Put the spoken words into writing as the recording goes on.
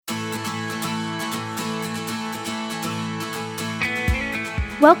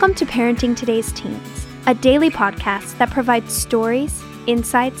Welcome to Parenting Today's Teens, a daily podcast that provides stories,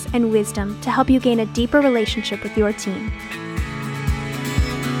 insights, and wisdom to help you gain a deeper relationship with your teen.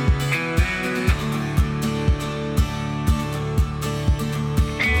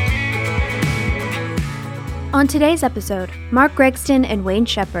 On today's episode, Mark Gregston and Wayne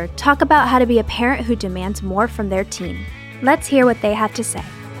Shepherd talk about how to be a parent who demands more from their teen. Let's hear what they have to say.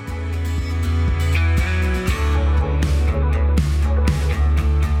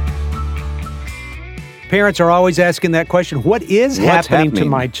 Parents are always asking that question, what is happening to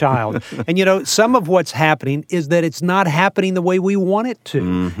my child? And some of what's happening is that it's not happening the way we want it to.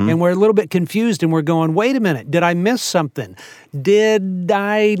 Mm-hmm. And we're a little bit confused and we're going, wait a minute, did I miss something? Did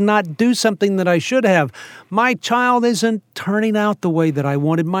I not do something that I should have? My child isn't turning out the way that I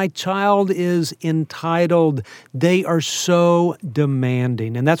wanted. My child is entitled. They are so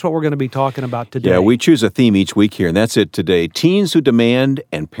demanding. And that's what we're going to be talking about today. Yeah, we choose a theme each week here, and that's it today. Teens who demand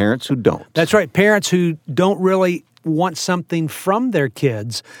and parents who don't. That's right. Parents who don't really want something from their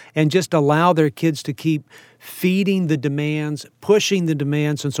kids and just allow their kids to keep feeding the demands, pushing the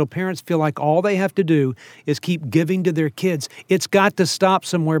demands, and so parents feel like all they have to do is keep giving to their kids. It's got to stop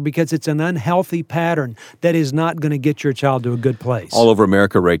somewhere because it's an unhealthy pattern that is not going to get your child to a good place. All over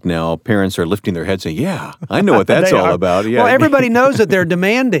America right now, parents are lifting their heads saying, yeah, I know what that's all about. Yeah. Well, everybody knows that they're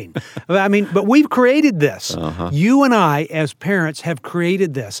demanding. But we've created this. You and I, as parents, have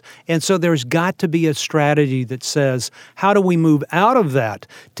created this. And so there's got to be a strategy that says, how do we move out of that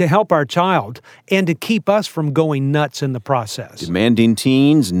to help our child and to keep us from going nuts in the process? Demanding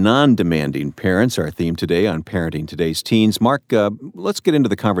teens, non-demanding parents, our theme today on Parenting Today's Teens. Mark, let's get into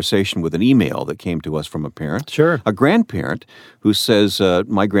the conversation with an email that came to us from a parent. Sure. A grandparent who says,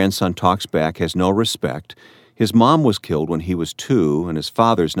 my grandson talks back, has no respect. His mom was killed when he was 2, and his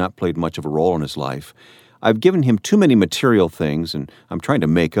father's not played much of a role in his life. I've given him too many material things, and I'm trying to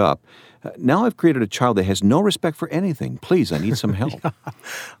make up. Now I've created a child that has no respect for anything. Please, I need some help.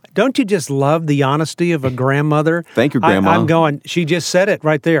 Don't you just love the honesty of a grandmother? Thank you, Grandma. I'm going, she just said it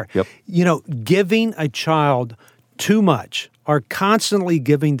right there. Yep. Giving a child too much or constantly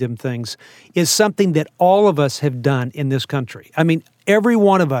giving them things is something that all of us have done in this country. I mean, every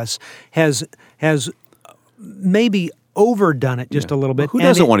one of us has maybe overdone it just a little bit. Who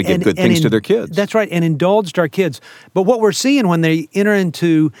doesn't want to give good things to their kids? That's right, and indulged our kids. But what we're seeing when they enter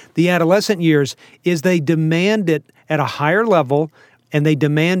into the adolescent years is they demand it at a higher level, and they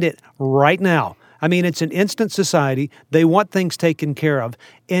demand it right now. I mean, it's an instant society. They want things taken care of,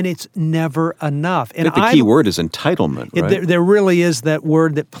 and it's never enough. And the key word is entitlement, right? There really is that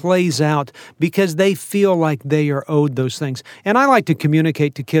word that plays out because they feel like they are owed those things. And I like to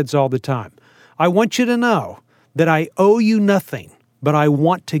communicate to kids all the time. I want you to know that I owe you nothing, but I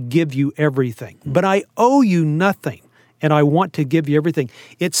want to give you everything. But I owe you nothing, and I want to give you everything.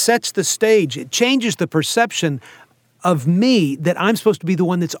 It sets the stage. It changes the perception of me that I'm supposed to be the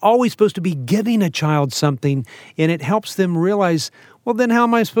one that's always supposed to be giving a child something, and it helps them realize, well, then how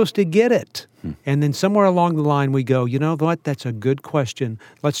am I supposed to get it? And then somewhere along the line we go, you know what, that's a good question.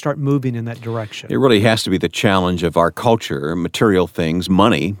 Let's start moving in that direction. It really has to be the challenge of our culture, material things,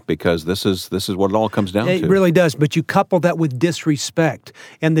 money, because this is what it all comes down to. It really does, but you couple that with disrespect.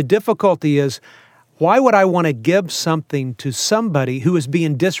 And the difficulty is, why would I want to give something to somebody who is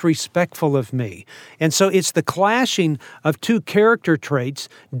being disrespectful of me? And so it's the clashing of two character traits,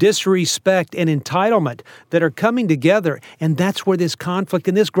 disrespect and entitlement, that are coming together. And that's where this conflict,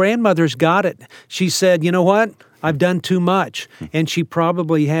 and this grandmother's got it. She said, you know what? I've done too much, and she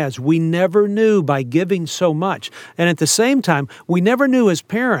probably has. We never knew by giving so much. And at the same time, we never knew as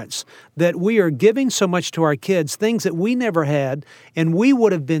parents that we are giving so much to our kids, things that we never had, and we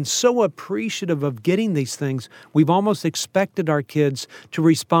would have been so appreciative of getting these things, we've almost expected our kids to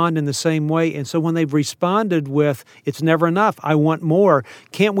respond in the same way. And so when they've responded with, it's never enough, I want more,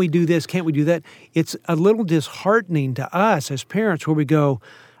 can't we do this, can't we do that, it's a little disheartening to us as parents where we go,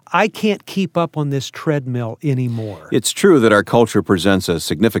 I can't keep up on this treadmill anymore. It's true that our culture presents a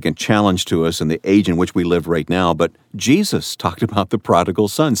significant challenge to us in the age in which we live right now, but Jesus talked about the prodigal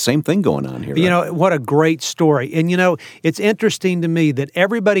son. Same thing going on here. Right? What a great story. And, it's interesting to me that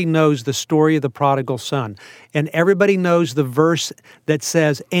everybody knows the story of the prodigal son, and everybody knows the verse that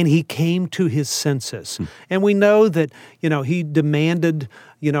says, and he came to his senses. And we know that, he demanded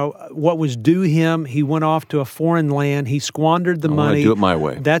what was due him. He went off to a foreign land. He squandered the money. I do it my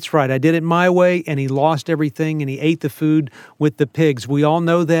way. That's right. I did it my way, and he lost everything, and he ate the food with the pigs. We all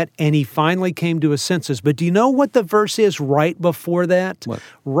know that, and he finally came to his senses. But do you know what the verse is right before that? What?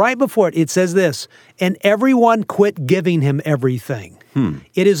 Right before it, it says this, and everyone quit giving him everything.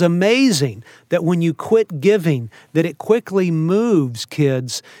 It is amazing that when you quit giving, that it quickly moves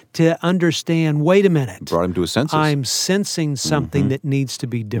kids to understand, wait a minute. Brought him to his senses. I'm sensing something that needs to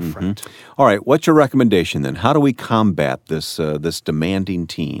be different. All right, what's your recommendation then? How do we combat this this demanding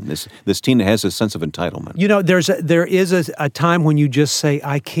teen, this teen that has a sense of entitlement? You know, there is a time when you just say,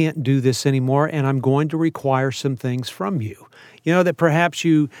 I can't do this anymore, and I'm going to require some things from you. You know, that perhaps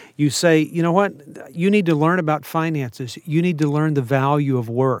you say, you know what, you need to learn about finances. You need to learn the value of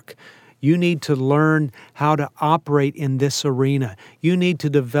work. You need to learn how to operate in this arena. You need to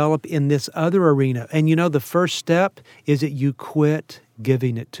develop in this other arena. And you know, the first step is that you quit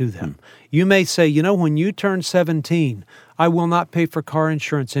giving it to them. You may say, you know, when you turn 17, I will not pay for car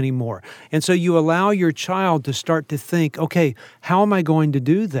insurance anymore. And so you allow your child to start to think, okay, how am I going to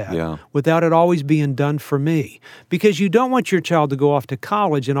do that without it always being done for me? Because you don't want your child to go off to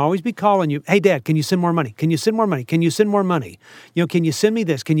college and always be calling you, hey, Dad, can you send more money? Can you send more money? Can you send more money? You know, can you send me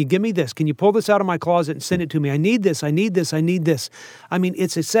this? Can you give me this? Can you pull this out of my closet and send it to me? I need this. I need this. I need this. I mean,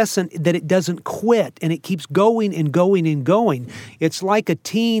 it's incessant that it doesn't quit and it keeps going and going and going. It's like a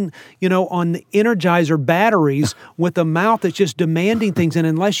teen, you know, on the Energizer batteries with a mouth that's just demanding things, and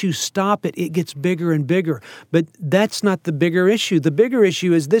unless you stop it, it gets bigger and bigger. But that's not the bigger issue. The bigger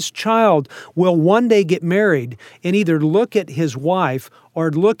issue is this child will one day get married and either look at his wife or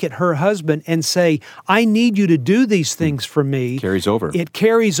look at her husband and say, I need you to do these things for me. Carries over. It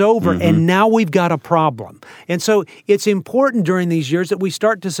carries over, and now we've got a problem. And so it's important during these years that we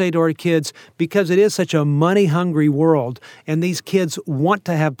start to say to our kids, because it is such a money-hungry world, and these kids want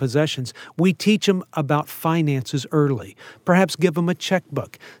to have possessions, we teach them about finances early. Perhaps give them a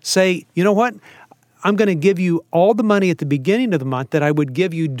checkbook. Say, you know what? I'm going to give you all the money at the beginning of the month that I would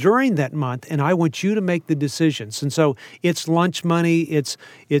give you during that month, and I want you to make the decisions. And so it's lunch money, it's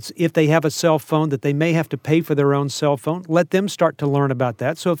if they have a cell phone that they may have to pay for their own cell phone, let them start to learn about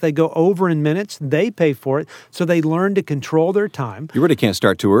that. So if they go over in minutes, they pay for it, so they learn to control their time. You really can't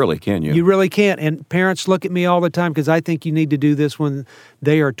start too early, can you? You really can't. And parents look at me all the time because I think you need to do this when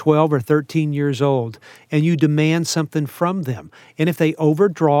they are 12 or 13 years old, and you demand something from them. And if they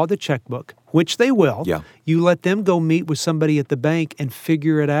overdraw the checkbook, which they will, you let them go meet with somebody at the bank and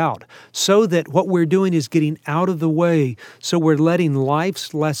figure it out, so that what we're doing is getting out of the way, so we're letting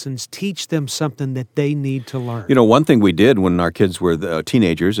life's lessons teach them something that they need to learn. You know, one thing we did when our kids were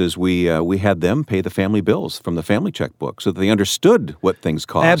teenagers is we had them pay the family bills from the family checkbook so that they understood what things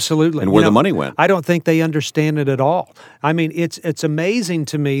cost. Absolutely. And where the money went. I don't think they understand it at all. I mean, it's amazing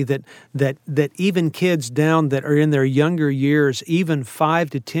to me that even kids down that are in their younger years, even 5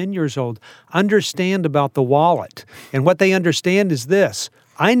 to 10 years old, understand about the wallet. And what they understand is this: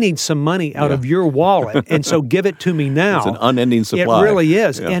 I need some money out of your wallet, and so give it to me now. It's an unending supply. It really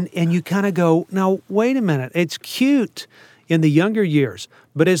is. Yeah. And you kind of go, now, wait a minute. It's cute in the younger years,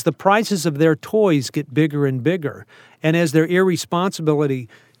 but as the prices of their toys get bigger and bigger, and as their irresponsibility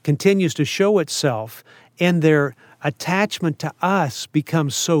continues to show itself, and their attachment to us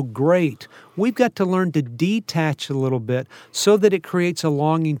becomes so great, we've got to learn to detach a little bit so that it creates a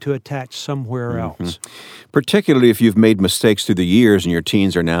longing to attach somewhere else. Particularly if you've made mistakes through the years and your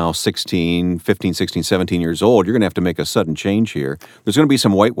teens are now 15, 16, 17 years old, you're going to have to make a sudden change here. There's going to be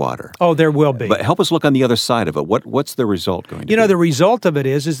some whitewater. Oh, there will be. But help us look on the other side of it. What's the result going to be? You know, the result of it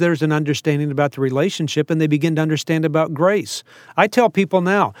is there's an understanding about the relationship, and they begin to understand about grace. I tell people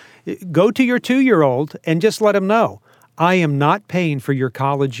now, go to your 2-year-old and just let him know, I am not paying for your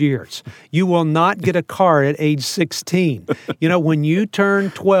college years. You will not get a car at age 16. You know, when you turn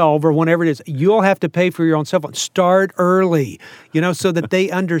 12 or whenever it is, you'll have to pay for your own cell phone. Start early, you know, so that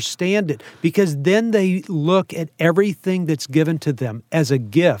they understand it, because then they look at everything that's given to them as a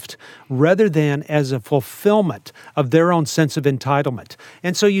gift rather than as a fulfillment of their own sense of entitlement.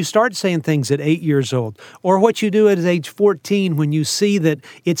 And so you start saying things at 8 years old, or what you do at age 14 when you see that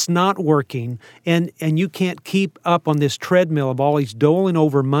it's not working and you can't keep up on this treadmill of always doling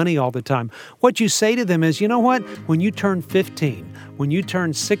over money all the time. What you say to them is, you know what? When you turn 15, when you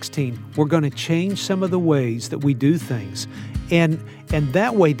turn 16, we're going to change some of the ways that we do things. And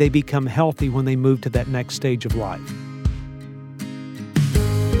that way they become healthy when they move to that next stage of life.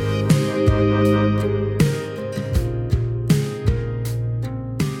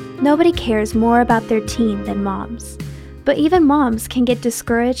 Nobody cares more about their teen than moms. But even moms can get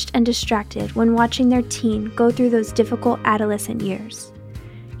discouraged and distracted when watching their teen go through those difficult adolescent years.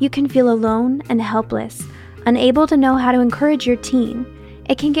 You can feel alone and helpless, unable to know how to encourage your teen.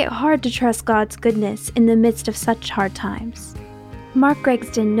 It can get hard to trust God's goodness in the midst of such hard times. Mark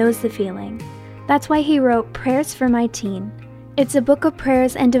Gregston knows the feeling. That's why he wrote Prayers for My Teen. It's a book of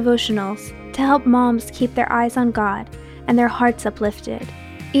prayers and devotionals to help moms keep their eyes on God and their hearts uplifted,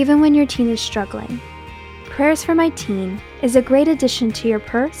 even when your teen is struggling. Prayers for My Teen is a great addition to your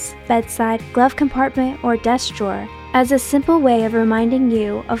purse, bedside, glove compartment, or desk drawer as a simple way of reminding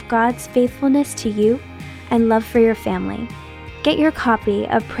you of God's faithfulness to you and love for your family. Get your copy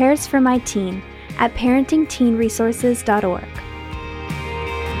of Prayers for My Teen at parentingteenresources.org.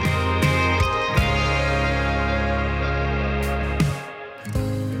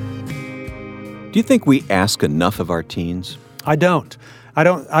 Do you think we ask enough of our teens? I don't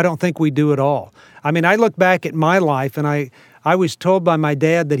think we do at all. I mean, I look back at my life, and I was told by my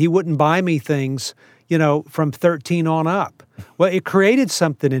dad that he wouldn't buy me things, from 13 on up. Well, it created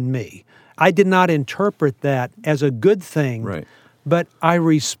something in me. I did not interpret that as a good thing. Right. But I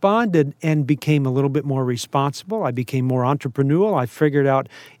responded and became a little bit more responsible. I became more entrepreneurial. I figured out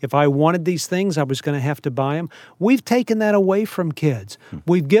if I wanted these things, I was going to have to buy them. We've taken that away from kids.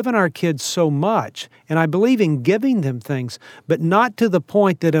 We've given our kids so much, and I believe in giving them things, but not to the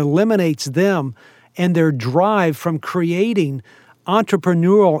point that eliminates them and their drive from creating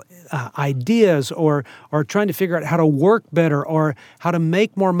entrepreneurial ideas or trying to figure out how to work better or how to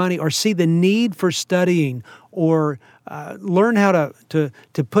make more money or see the need for studying or learn how to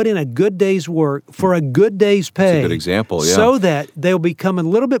put in a good day's work for a good day's pay. That's a good example, yeah. So that they'll become a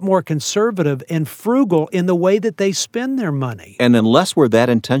little bit more conservative and frugal in the way that they spend their money. And unless we're that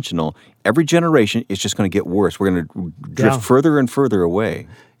intentional, every generation is just going to get worse. We're going to drift further and further away.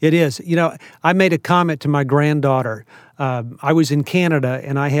 It is. I made a comment to my granddaughter. I was in Canada,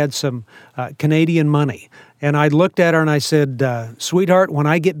 and I had some Canadian money. And I looked at her and I said, sweetheart, when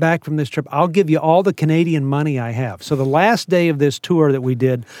I get back from this trip, I'll give you all the Canadian money I have. So the last day of this tour that we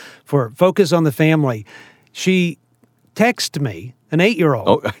did for Focus on the Family, she texted me, an 8-year-old.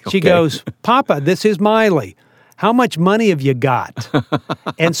 Oh, okay. She goes, Papa, this is Miley. How much money have you got?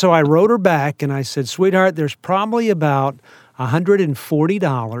 And so I wrote her back and I said, sweetheart, there's probably about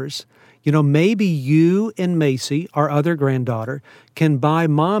 $140. Maybe you and Macy, our other granddaughter, can buy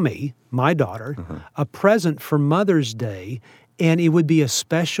Mommy, my daughter, a present for Mother's Day, and it would be a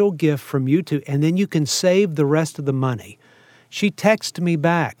special gift from you two, and then you can save the rest of the money. She texted me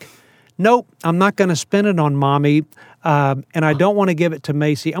back, nope, I'm not going to spend it on Mommy, and I don't want to give it to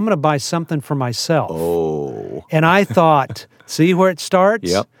Macy. I'm going to buy something for myself. Oh. And I thought, see where it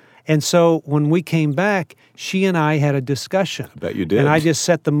starts? Yep. And so when we came back, she and I had a discussion. I bet you did. And I just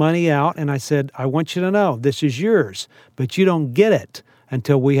set the money out and I said, I want you to know this is yours, but you don't get it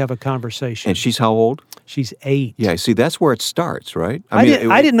until we have a conversation. And she's how old? She's 8. Yeah, see, that's where it starts, right? I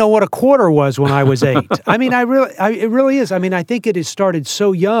didn't know what a quarter was when I was 8. I mean, it really is. I mean, I think it has started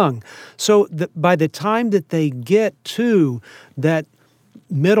so young. So by the time that they get to that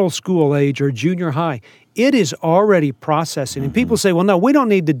middle school age or junior high, it is already processing. And people say, well, no, we don't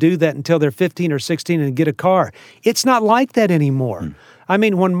need to do that until they're 15 or 16 and get a car. It's not like that anymore. I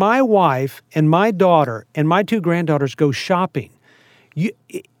mean, when my wife and my daughter and my 2 granddaughters go shopping,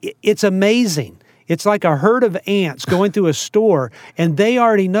 it's amazing. It's like a herd of ants going through a store, and they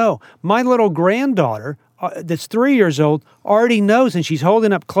already know. My little granddaughter, that's 3 years old, already knows, and she's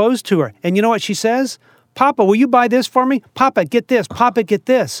holding up clothes to her. And you know what she says? Papa, will you buy this for me? Papa, get this. Papa, get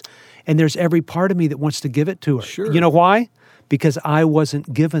this. And there's every part of me that wants to give it to her. Sure. You know why? Because I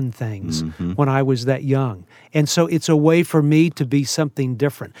wasn't given things when I was that young. And so it's a way for me to be something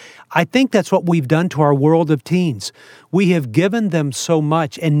different. I think that's what we've done to our world of teens. We have given them so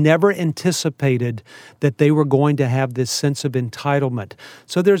much and never anticipated that they were going to have this sense of entitlement.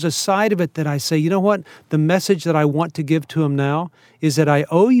 So there's a side of it that I say, you know what? The message that I want to give to them now is that I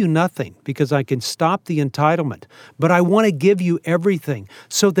owe you nothing because I can stop the entitlement, but I want to give you everything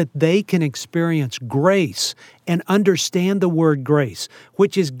so that they can experience grace and understand the word grace,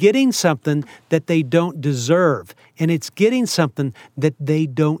 which is getting something that they don't deserve, and it's getting something that they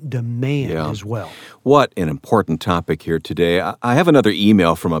don't demand as well. What an important topic here today. I have another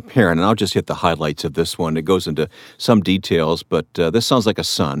email from a parent, and I'll just hit the highlights of this one. It goes into some details, but this sounds like a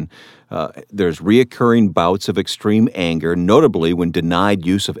son. There's reoccurring bouts of extreme anger, notably when denied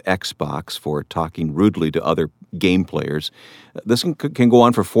use of Xbox for talking rudely to other game players. This can go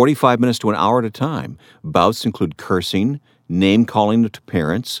on for 45 minutes to an hour at a time. Bouts include cursing, name-calling to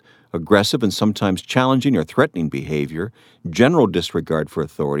parents, aggressive and sometimes challenging or threatening behavior, general disregard for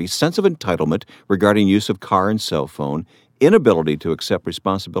authority, sense of entitlement regarding use of car and cell phone, inability to accept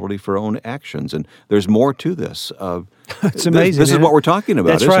responsibility for own actions. And there's more to this. It's amazing. This is what we're talking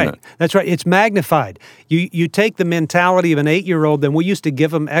about, isn't it? That's right. It's magnified. You take the mentality of an 8-year-old, then we used to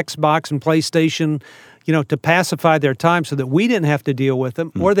give them Xbox and PlayStation, to pacify their time so that we didn't have to deal with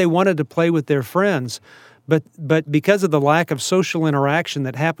them, or they wanted to play with their friends. But because of the lack of social interaction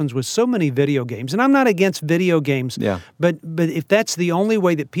that happens with so many video games, and I'm not against video games, but if that's the only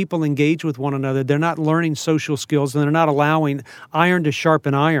way that people engage with one another, they're not learning social skills and they're not allowing iron to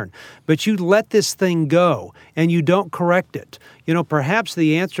sharpen iron. But you let this thing go and you don't correct it. Perhaps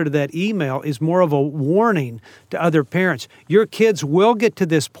the answer to that email is more of a warning to other parents. Your kids will get to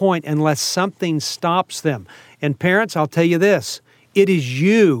this point unless something stops them. And parents, I'll tell you this. It is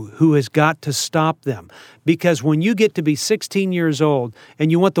you who has got to stop them. Because when you get to be 16 years old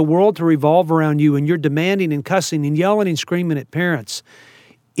and you want the world to revolve around you and you're demanding and cussing and yelling and screaming at parents,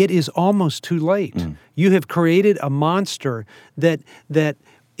 it is almost too late. You have created a monster that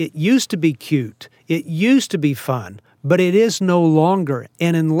it used to be cute, it used to be fun, but it is no longer.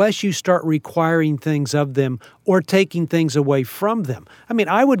 And unless you start requiring things of them or taking things away from them.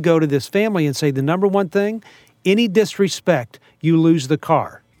 I would go to this family and say the number one thing, any disrespect, you lose the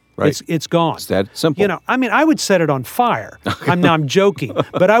car. Right. It's gone. It's that simple. I would set it on fire. I'm joking.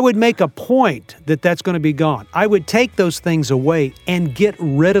 But I would make a point that that's going to be gone. I would take those things away and get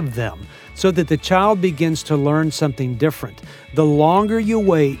rid of them so that the child begins to learn something different. The longer you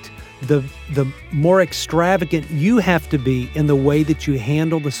wait, the more extravagant you have to be in the way that you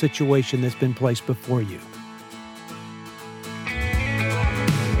handle the situation that's been placed before you.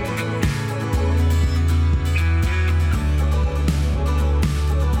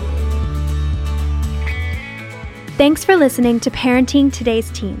 Thanks for listening to Parenting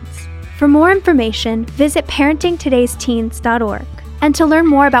Today's Teens. For more information, visit parentingtodaysteens.org. And to learn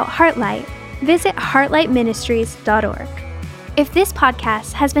more about Heartlight, visit heartlightministries.org. If this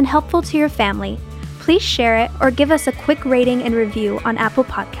podcast has been helpful to your family, please share it or give us a quick rating and review on Apple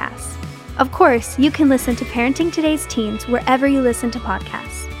Podcasts. Of course, you can listen to Parenting Today's Teens wherever you listen to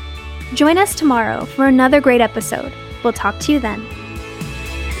podcasts. Join us tomorrow for another great episode. We'll talk to you then.